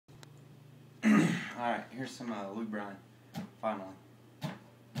Alright, here's some Lou Bryan, finally.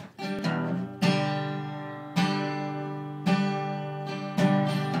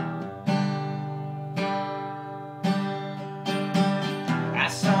 I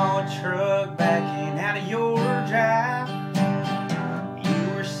saw a truck backing out of your drive.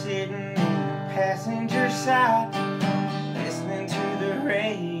 You were sitting in the passenger side, listening to the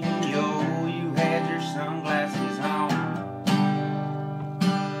radio. You had your sunglasses on.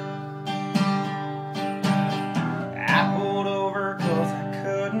 I pulled over 'cause I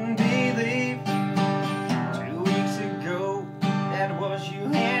couldn't believe 2 weeks ago that was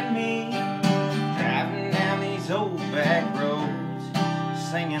you and me, driving down these old back roads,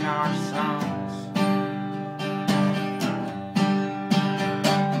 singing our songs.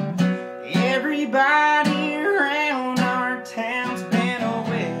 Everybody around our town's been a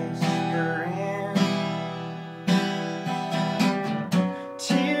whispering,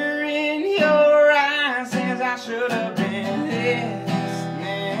 tear in your eyes as I should have been listening.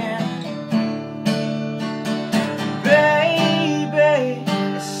 Baby,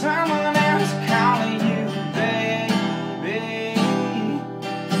 is someone else calling you, baby?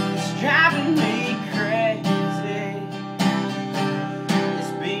 It's driving me crazy,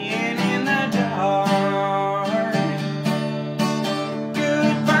 it's being in the dark.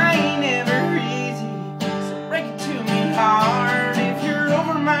 Goodbye ain't never easy, so break it to me hard. If you're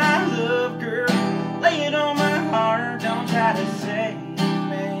over my love, girl, lay it on my heart. Don't try to save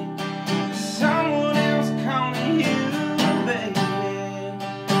me, someone else calling you, baby.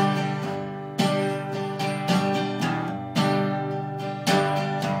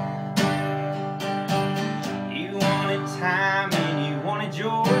 You wanted time and you wanted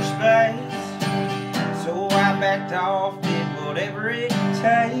your space, so I backed off, did whatever it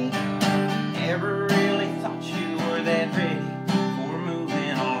take. Never really thought you were that ready for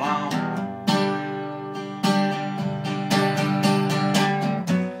moving along.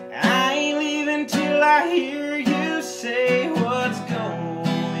 I ain't leaving till I hear you say what's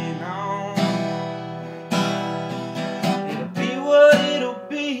going on. It'll be what it'll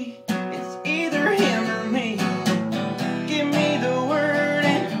be, it's either him or me. Give me the word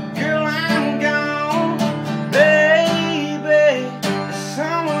and girl, I'm gone. Baby, there's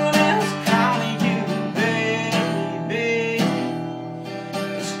someone else calling you, baby.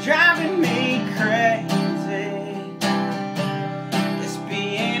 It's driving me crazy, it's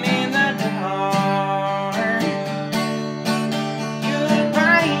being in the dark.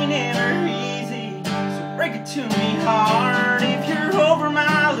 Goodbye ain't never easy, so break it to me hard.